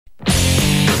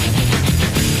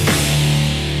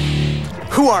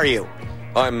Who are you?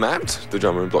 I'm Matt, the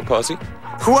drummer in Bloc Party.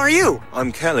 Who are you?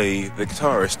 I'm Kelly, the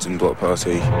guitarist in Bloc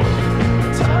Party.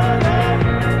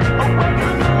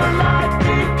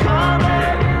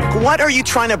 What are you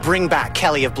trying to bring back,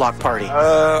 Kelly of Bloc Party?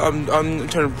 I'm trying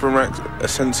to bring back a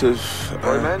sense of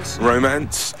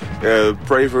romance,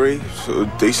 bravery, sort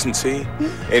of decency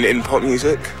in pop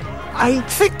music. I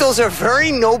think those are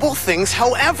very noble things.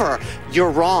 However, you're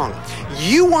wrong.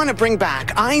 You want to bring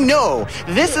back, I know,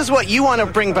 this is what you want to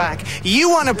bring back. You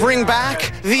want to bring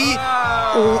back the...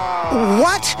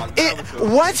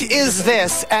 What is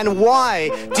this, and why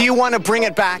do you want to bring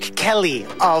it back, Kelly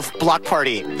of Bloc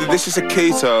Party? This is a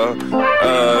keytar.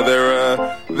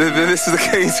 This is a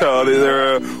keytar.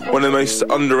 They're one of the most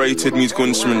underrated musical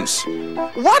instruments.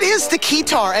 What is the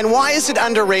keytar, and why is it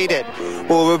underrated?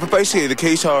 Well, basically, the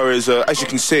keytar is, as you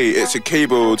can see, it's a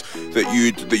keyboard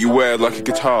that you wear like a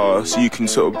guitar, so you can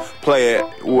sort of play it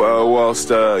whilst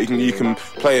you can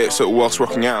play it sort of whilst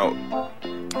rocking out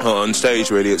on stage.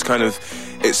 Really, it's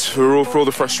for all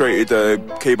the frustrated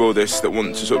keyboardists that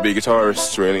want to sort of be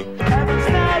guitarists. Really.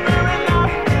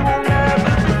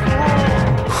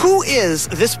 Who is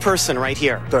this person right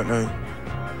here? Don't know.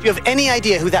 Do you have any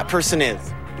idea who that person is?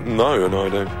 No, I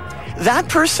don't. That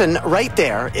person right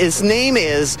there, his name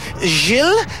is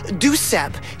Gilles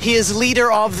Duceppe. He is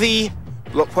leader of the...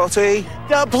 Bloc Party?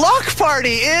 The Bloc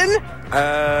Party in...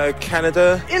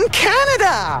 Canada. In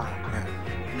Canada!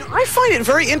 Yeah. I find it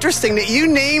very interesting that you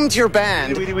named your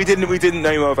band... We didn't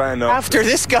name our band after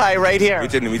this guy right here. We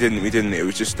didn't. It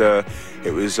was just,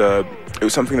 it was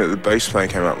something that the bass player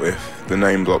came up with, the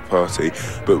name Bloc Party.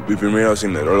 But we've been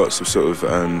realising that there are lots of sort of...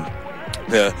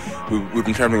 we've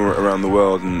been travelling around the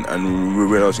world and we're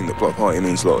realising that Bloc Party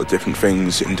means a lot of different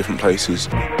things in different places.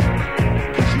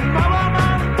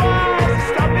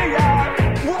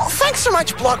 Well, thanks so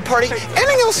much, Bloc Party.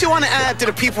 Anything else you want to add to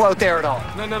the people out there at all?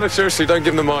 No, seriously, don't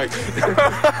give them the mic. You've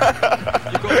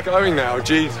got it going now,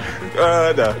 jeez.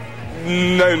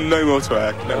 No more to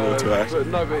add. No more to add.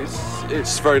 But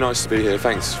it's very nice to be here.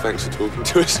 Thanks for talking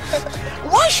to us.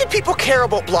 Why should people care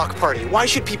about Bloc Party? Why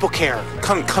should people care?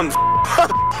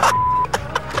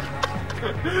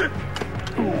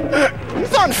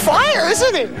 He's on fire,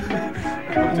 isn't he?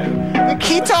 The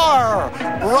keytar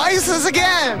rises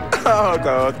again. Oh,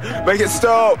 God. Make it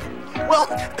stop. Well,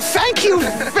 thank you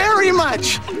very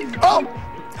much. Oh,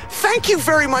 thank you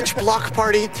very much, Bloc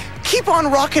Party. Keep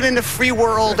on rocking in the free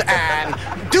world and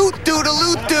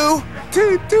doot-doot-a-loot-doo.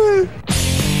 Doot-doot.